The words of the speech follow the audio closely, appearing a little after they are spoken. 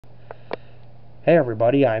Hey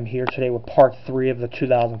everybody, I'm here today with part 3 of the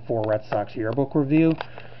 2004 Red Sox yearbook review,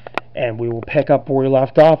 and we will pick up where we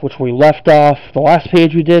left off, the last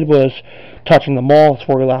page we did was Touching the Mall. That's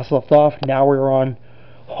where we last left off. Now we're on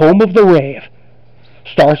Home of the Rave.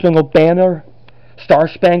 Star Spangled Banner, Star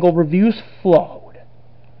Spangled Reviews flowed.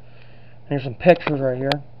 Here's some pictures right here.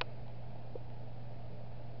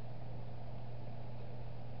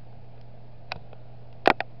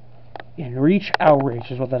 Enrich outrage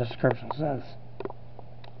is what that description says.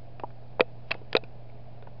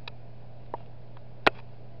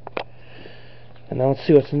 And now let's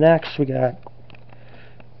see what's next. We got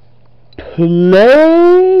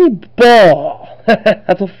play ball.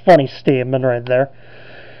 That's a funny statement right there.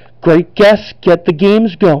 Great guests get the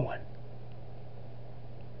games going.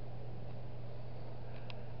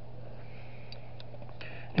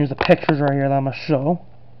 Here's the pictures right here that I'm going to show.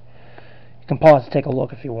 You can pause to take a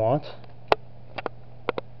look if you want.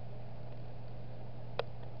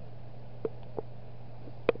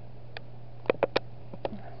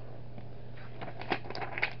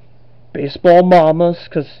 Baseball mamas,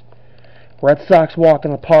 because Red Sox walk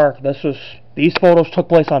in the park. These photos took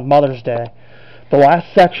place on Mother's Day. The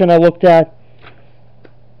last section I looked at,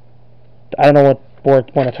 I don't know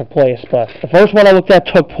when it took place, but the first one I looked at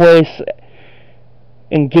took place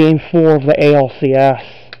in Game 4 of the ALCS,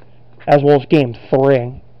 as well as Game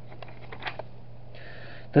 3.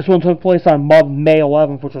 This one took place on May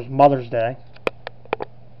 11th, which was Mother's Day.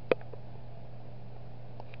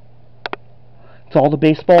 It's all the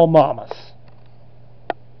baseball mamas.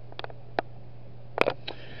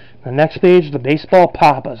 The next page, the baseball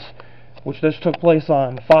papas, which this took place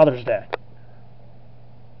on Father's Day.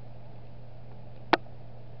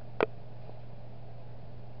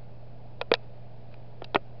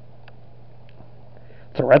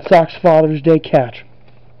 It's a Red Sox Father's Day catch.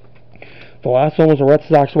 The last one was a Red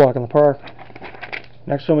Sox walk in the park.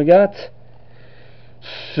 Next one we got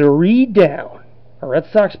Surrey Down, a Red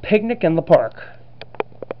Sox picnic in the park.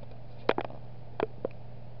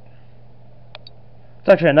 It's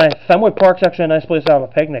actually a nice, Fenway Park's actually a nice place to have a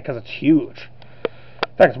picnic because it's huge.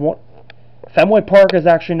 In fact, Fenway Park is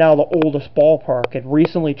actually now the oldest ballpark. It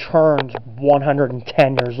recently turned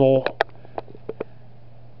 110 years old.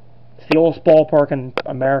 It's the oldest ballpark in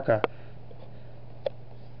America.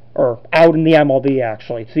 Or out in the MLB,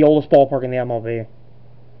 actually. It's the oldest ballpark in the MLB.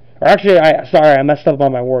 Or actually, I messed up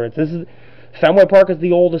on my words. Fenway Park is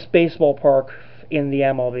the oldest baseball park in the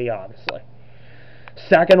MLB, obviously.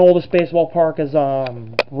 Second oldest baseball park is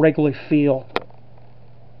Wrigley Field.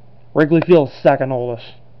 Wrigley Field is second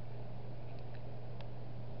oldest.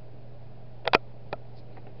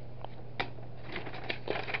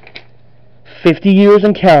 "50 years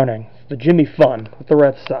and counting." The Jimmy Fund with the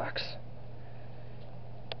Red Sox.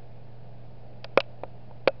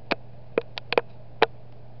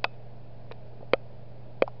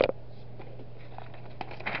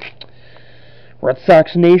 Red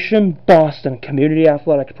Sox Nation, Boston, Community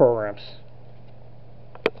Athletic Programs.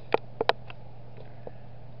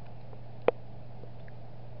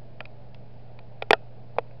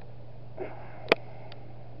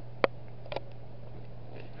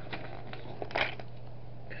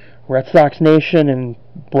 Red Sox Nation in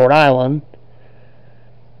Rhode Island.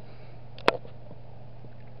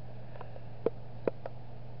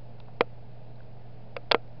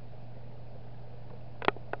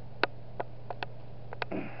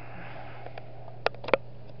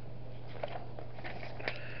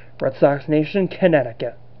 Red Sox Nation,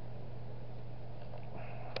 Connecticut.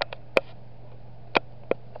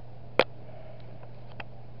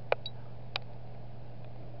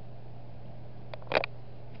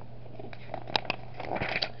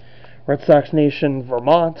 Red Sox Nation,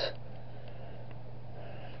 Vermont.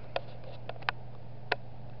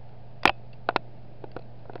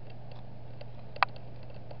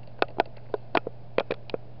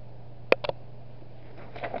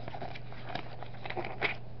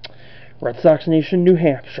 Red Sox Nation, New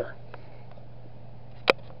Hampshire.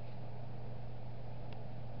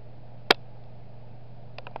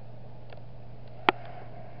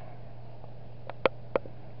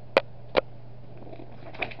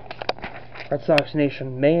 Red Sox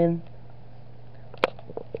Nation, Maine.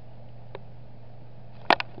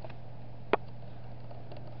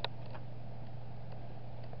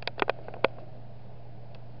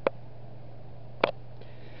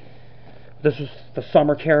 This was the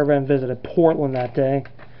Summer Caravan visited Portland that day.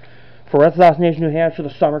 For Red Sox Nation, New Hampshire, the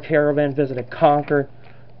Summer Caravan visited Concord.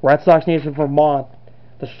 Red Sox Nation, Vermont,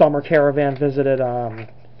 the Summer Caravan visited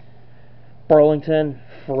Burlington.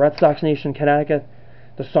 For Red Sox Nation, Connecticut,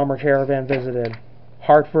 the Summer Caravan visited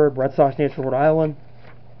Hartford. Red Sox Nation, Rhode Island.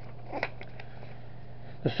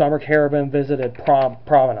 The summer caravan visited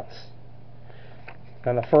Providence.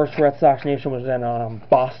 And the first Red Sox Nation was in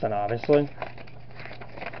Boston, obviously.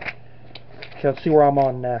 Okay, let's see where I'm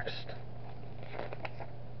on next.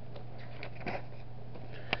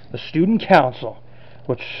 The Student Council,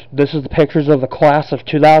 which this is the pictures of the class of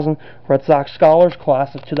 2000 Red Sox Scholars,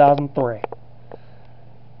 class of 2003.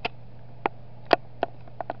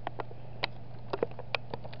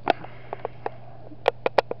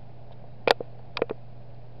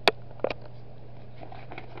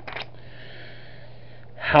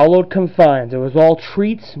 Hallowed Confines. It was all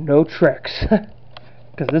treats, no tricks.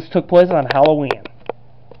 Because this took place on Halloween.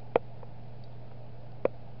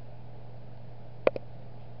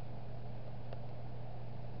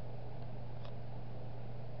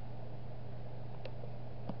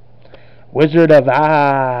 Wizard of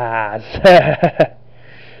Oz.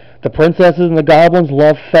 The princesses and the goblins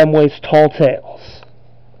love Fenway's tall tales.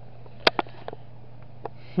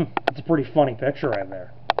 It's a pretty funny picture right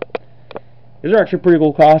there. These are actually pretty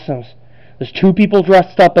cool costumes. There's two people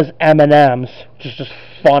dressed up as M&Ms, which is just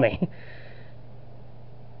funny.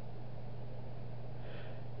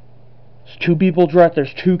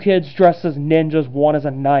 There's two kids dressed as ninjas, one as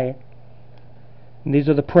a knight. And these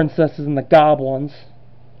are the princesses and the goblins.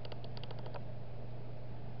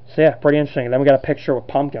 So yeah, pretty interesting. Then we got a picture with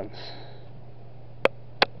pumpkins.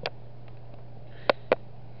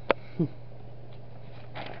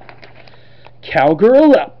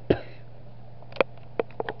 Cowgirl up!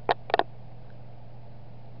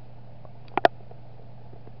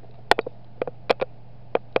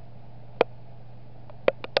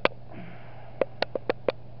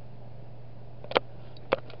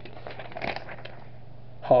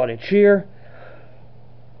 Holiday cheer.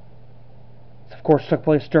 This, of course, took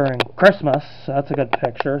place during Christmas, so that's a good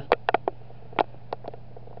picture.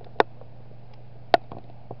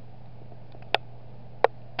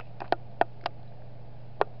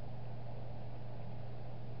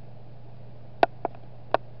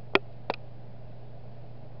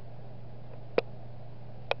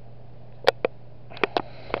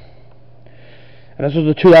 And this was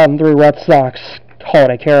the 2003 Red Sox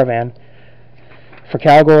Holiday Caravan. For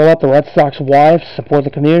Cowgirl Up, the Red Sox wives, support the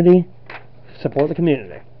community. Support the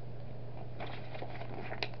community.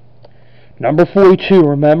 Number 42,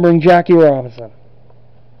 Remembering Jackie Robinson.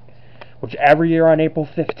 Which every year on April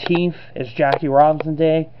 15th is Jackie Robinson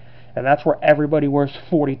Day. And that's where everybody wears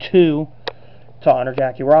 42 to honor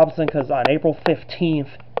Jackie Robinson. Because on April 15th,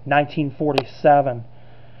 1947,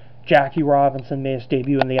 Jackie Robinson made his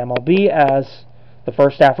debut in the MLB as the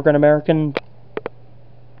first African American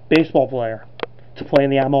baseball player to play in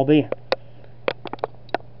the MLB,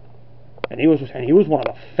 and he was one of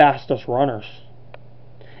the fastest runners,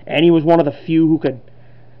 and he was one of the few who could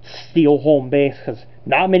steal home base, because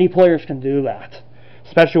not many players can do that,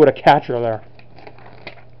 especially with a catcher there.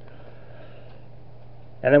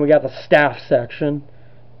 And then we got the staff section.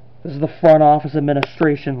 This is the front office,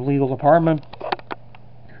 administration, legal department.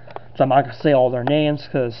 So I'm not going to say all their names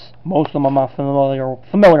because most of them I'm not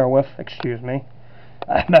familiar with. Excuse me.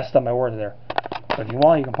 I messed up my words there. But if you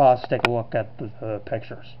want, you can pause to take a look at the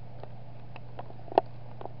pictures.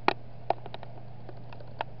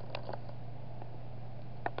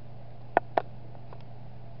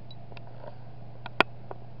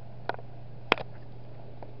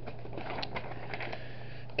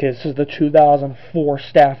 Okay, this is the 2004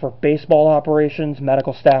 staff for baseball operations,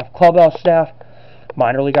 medical staff, clubhouse staff,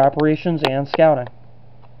 minor league operations, and scouting.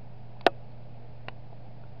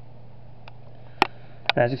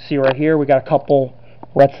 And as you can see right here, we got a couple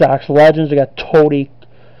Red Sox legends. We got Tony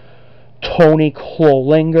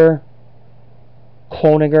Cloninger,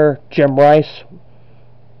 Jim Rice,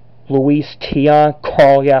 Luis Tiant,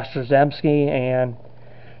 Carl Yastrzemski, and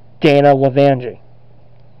Dana Levangie.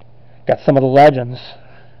 Got some of the legends.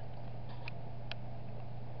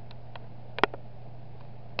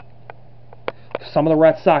 Some of the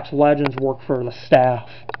Red Sox legends work for the staff.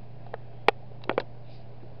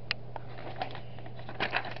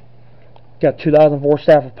 Got 2004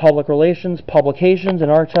 staff of public relations, publications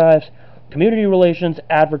and archives, community relations,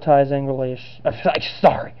 advertising and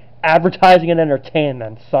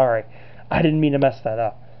entertainment. Sorry, I didn't mean to mess that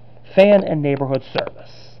up. Fan and neighborhood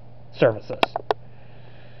services.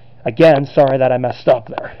 Again, sorry that I messed up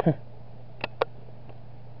there.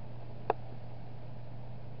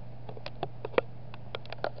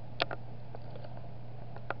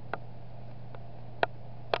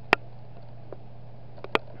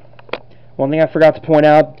 One thing I forgot to point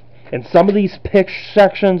out, in some of these picture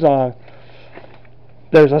sections,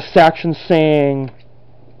 there's a section saying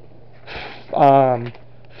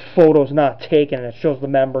photos not taken, and it shows the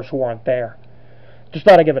members who aren't there. Just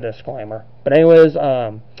thought I'd give a disclaimer. But anyways,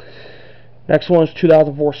 next one is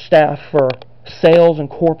 2004 staff for sales and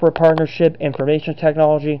corporate partnership, information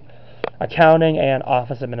technology, accounting, and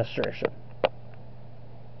office administration.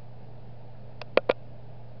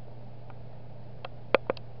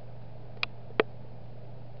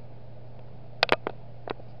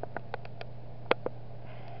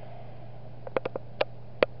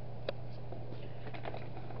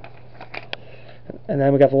 And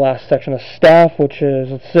then we got the last section of staff, which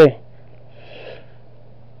is, let's see,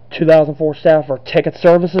 2004 staff for ticket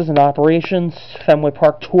services and operations, Fenway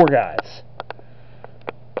Park tour guides.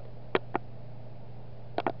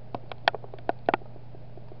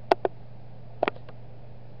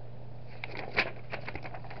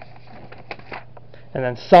 And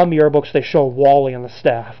then some yearbooks, they show Wally on the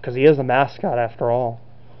staff, because he is the mascot after all.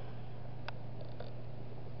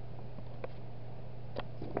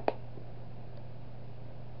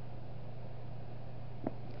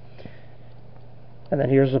 And then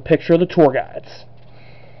here's a picture of the tour guides.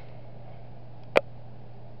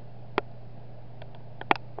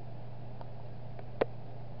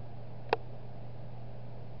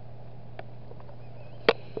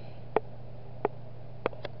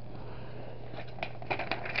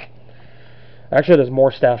 Actually, there's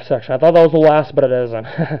more staff section. I thought that was the last, but it isn't.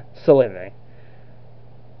 Silly me.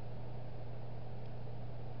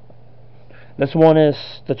 This one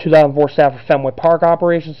is the 2004 staff for Fenway Park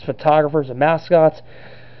operations, photographers, and mascots.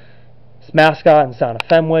 It's mascot and Sound of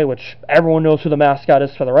Fenway, which everyone knows who the mascot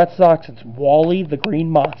is for the Red Sox. It's Wally the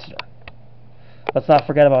Green Monster. Let's not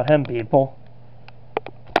forget about him, people.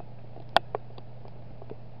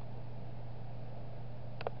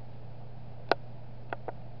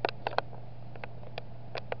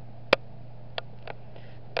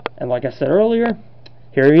 And like I said earlier,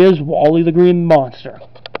 here he is, Wally the Green Monster.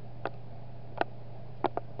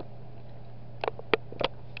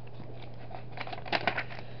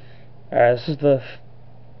 Alright, this is the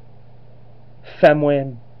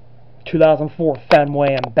Fenway 2004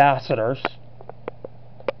 Fenway Ambassadors.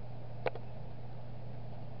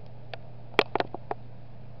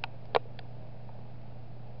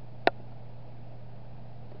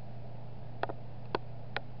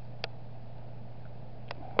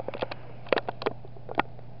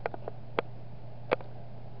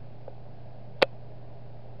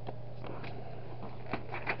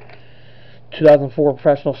 (2004)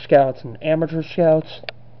 Professional Scouts and Amateur Scouts.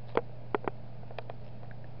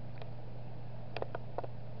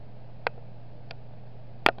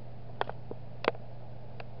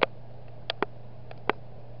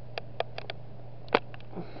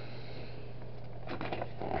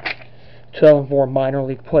 (2004) Minor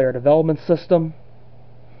League Player Development System.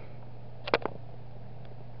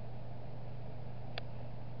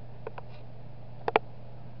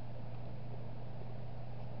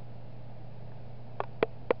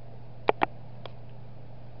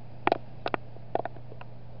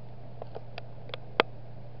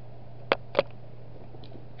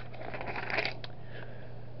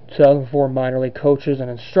 (2004) Minor League Coaches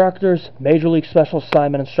and Instructors, Major League Special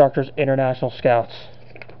Assignment Instructors, International Scouts.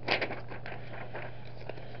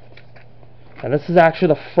 And this is actually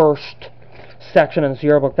the first section in this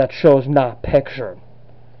yearbook that shows not pictured,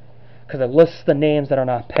 because it lists the names that are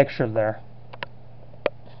not pictured there.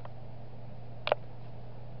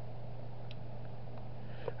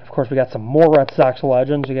 Of course, we got some more Red Sox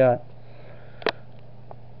legends. You got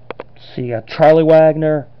Charlie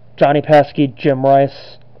Wagner, Johnny Pesky, Jim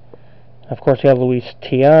Rice. Of course, you have Luis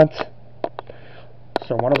Tiant.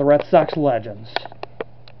 So one of the Red Sox legends.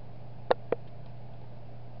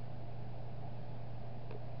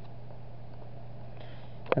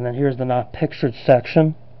 And then here's the not pictured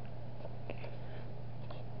section,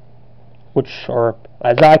 which are,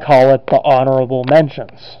 as I call it, the honorable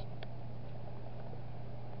mentions.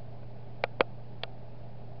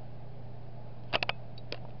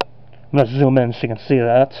 I'm going to zoom in so you can see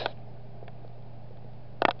that.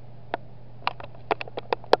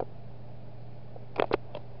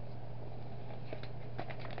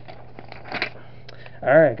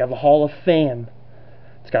 Alright, got the Hall of Fame.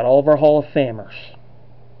 It's got all of our Hall of Famers.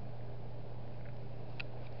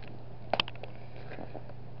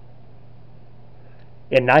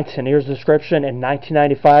 Here's the description. In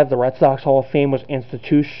 1995, the Red Sox Hall of Fame was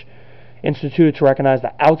instituted to recognize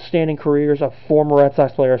the outstanding careers of former Red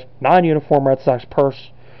Sox players. Non-uniform Red Sox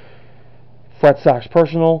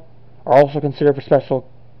personnel are also considered for special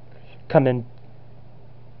commendation.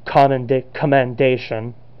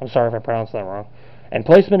 I'm sorry if I pronounced that wrong. And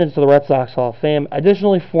placement into the Red Sox Hall of Fame.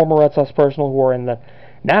 Additionally, former Red Sox personnel who are in the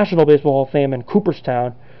National Baseball Hall of Fame in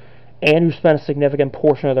Cooperstown and who spent a significant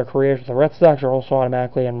portion of their careers with the Red Sox are also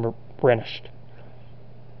automatically enriched.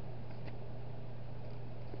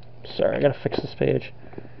 Sorry, I gotta fix this page.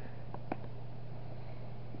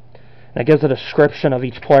 And it gives a description of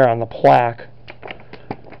each player on the plaque.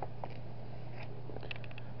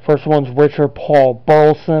 First one's Richard Paul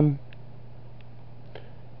Burleson.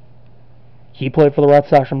 He played for the Red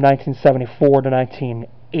Sox from 1974 to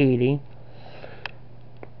 1980.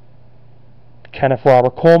 Kenneth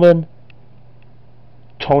Robert Coleman.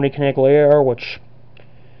 Tony Conigliaro, which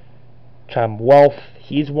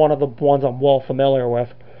he's one of the ones I'm well familiar with.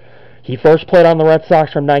 He first played on the Red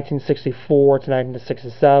Sox from 1964 to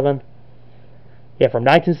 1967. Yeah, from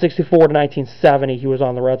 1964 to 1970, he was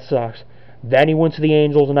on the Red Sox. Then he went to the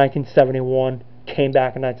Angels in 1971, came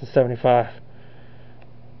back in 1975.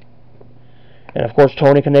 And of course,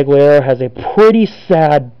 Tony Conigliaro has a pretty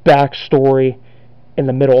sad backstory in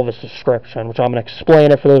the middle of his description, which I'm going to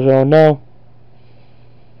explain it for those who don't know.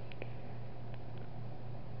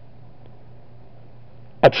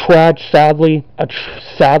 Sadly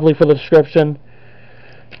for the description,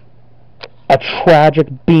 a tragic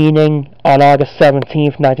beating on August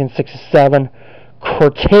 17th, 1967,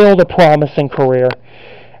 curtailed a promising career.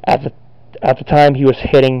 At the time, he was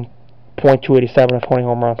hitting .287 of 20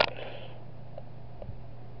 home runs.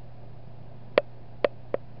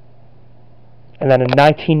 And then in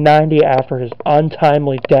 1990, after his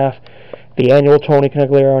untimely death, the annual Tony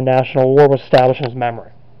Conigliaro National Award was established in his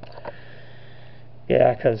memory.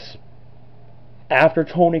 Yeah, because after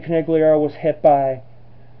Tony Conigliaro was hit by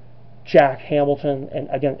Jack Hamilton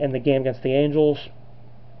in the game against the Angels,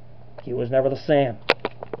 he was never the same.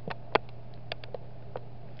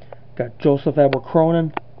 Got Joseph Edward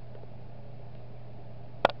Cronin.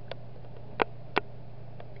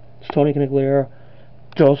 It's Tony Conigliaro.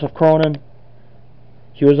 Joseph Cronin.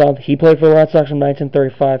 He played for the Red Sox from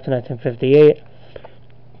 1935 to 1958.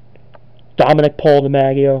 Dominic Paul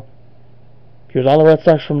DiMaggio. He was on the Red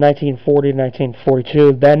Sox from 1940 to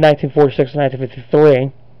 1942, then 1946 to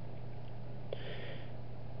 1953.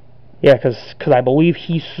 Yeah, because I believe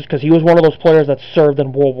he was one of those players that served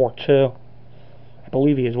in World War II. I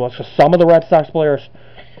believe he was. Because some of the Red Sox players,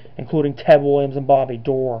 including Ted Williams and Bobby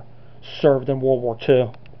Doerr, served in World War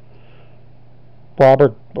II.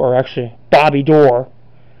 Bobby Doerr.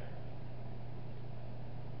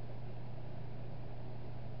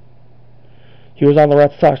 He was on the Red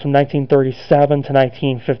Sox from 1937 to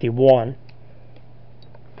 1951.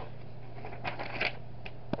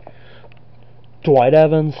 Dwight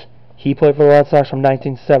Evans, he played for the Red Sox from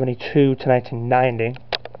 1972 to 1990.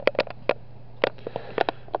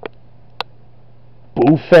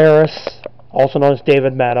 Boo Ferris, also known as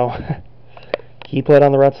David Meadow, he played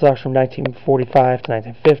on the Red Sox from 1945 to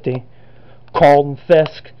 1950. Carlton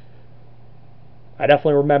Fisk, I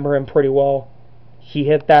definitely remember him pretty well. He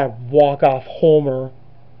hit that walk-off homer.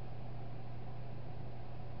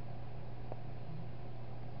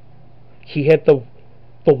 He hit the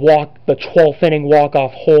 12th inning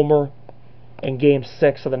walk-off homer in Game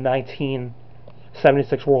 6 of the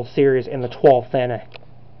 1976 World Series in the 12th inning.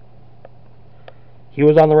 He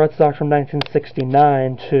was on the Red Sox from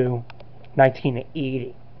 1969 to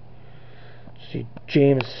 1980. See,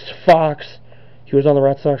 James Fox, he was on the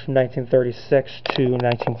Red Sox from 1936 to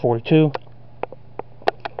 1942.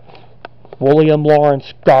 William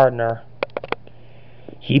Lawrence Gardner,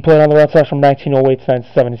 he played on the Red Sox from 1908 to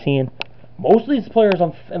 1917. Most of these players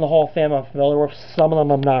in the Hall of Fame I'm familiar with. Some of them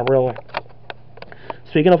I'm not really.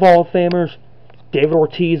 Speaking of Hall of Famers, David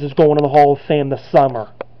Ortiz is going to the Hall of Fame this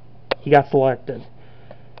summer. He got selected.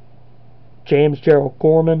 James Gerald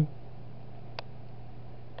Gorman.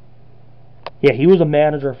 Yeah, he was a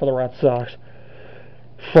manager for the Red Sox.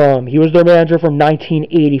 He was their manager from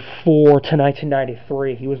 1984 to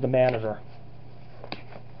 1993. He was the manager,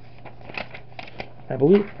 I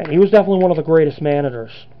believe, and he was definitely one of the greatest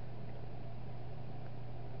managers.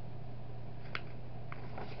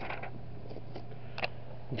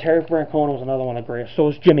 And Terry Francona was another one of the greatest. So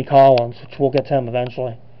was Jimmy Collins, which we'll get to him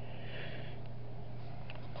eventually.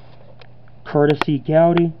 Curtis E.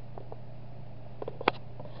 Gowdy.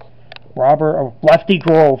 Lefty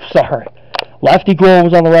Grove, sorry. Lefty Grove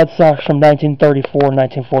was on the Red Sox from 1934 to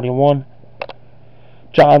 1941.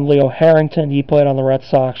 John Leo Harrington, he played on the Red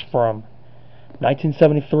Sox from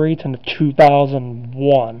 1973 to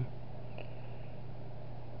 2001.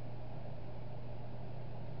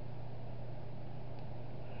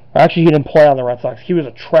 Actually, he didn't play on the Red Sox. He was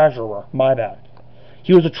a treasurer. My bad.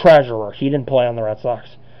 He was a treasurer. He didn't play on the Red Sox.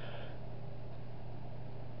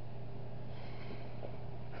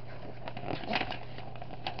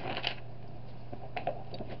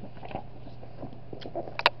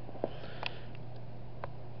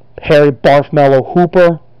 Harry Barthmellow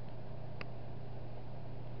Hooper,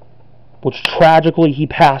 which tragically he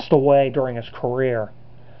passed away during his career.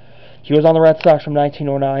 He was on the Red Sox from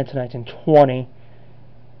 1909 to 1920.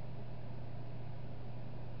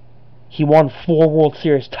 He won 4 World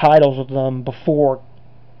Series titles with them before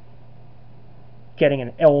getting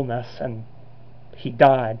an illness, and he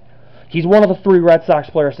died. He's one of the 3 Red Sox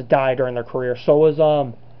players to die during their career. So was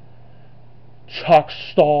Chuck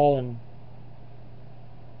Stahl and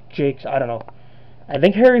Jake's. I don't know. I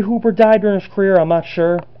think Harry Hooper died during his career. I'm not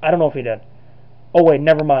sure. I don't know if he did. Oh wait,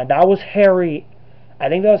 never mind. That was Harry. I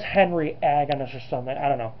think that was Henry Agnes or something. I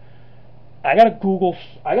don't know. I gotta Google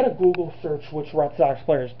search which Red Sox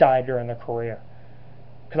players died during their career,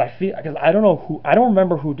 because I don't know who. I don't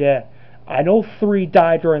remember who did. I know 3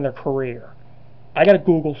 died during their career. I gotta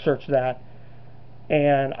Google search that,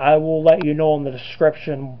 and I will let you know in the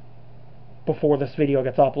description before this video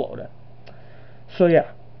gets uploaded. So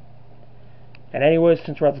yeah. And anyways,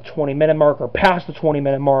 since we're at the 20-minute mark, or past the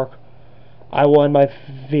 20-minute mark, I will end my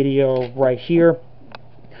video right here.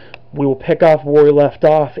 We will pick up where we left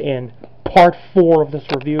off in part 4 of this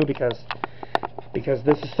review, because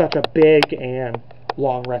this is such a big and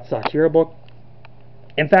long Red Sox yearbook.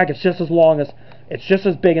 In fact, it's just as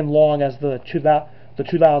big and long as the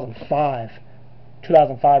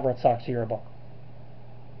 2005 Red Sox yearbook.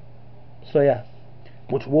 So yeah,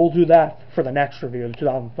 which we'll do that for the next review, the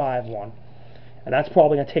 2005 one, and that's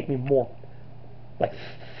probably gonna take me more, like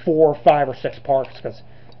 4, 5, or 6 parts, because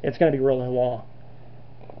it's gonna be really long.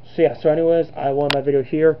 So yeah, so anyways, I will end my video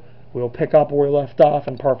here. We'll pick up where we left off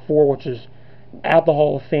in part 4, which is at the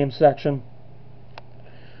Hall of Fame section.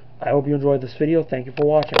 I hope you enjoyed this video. Thank you for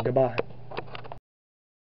watching. Goodbye.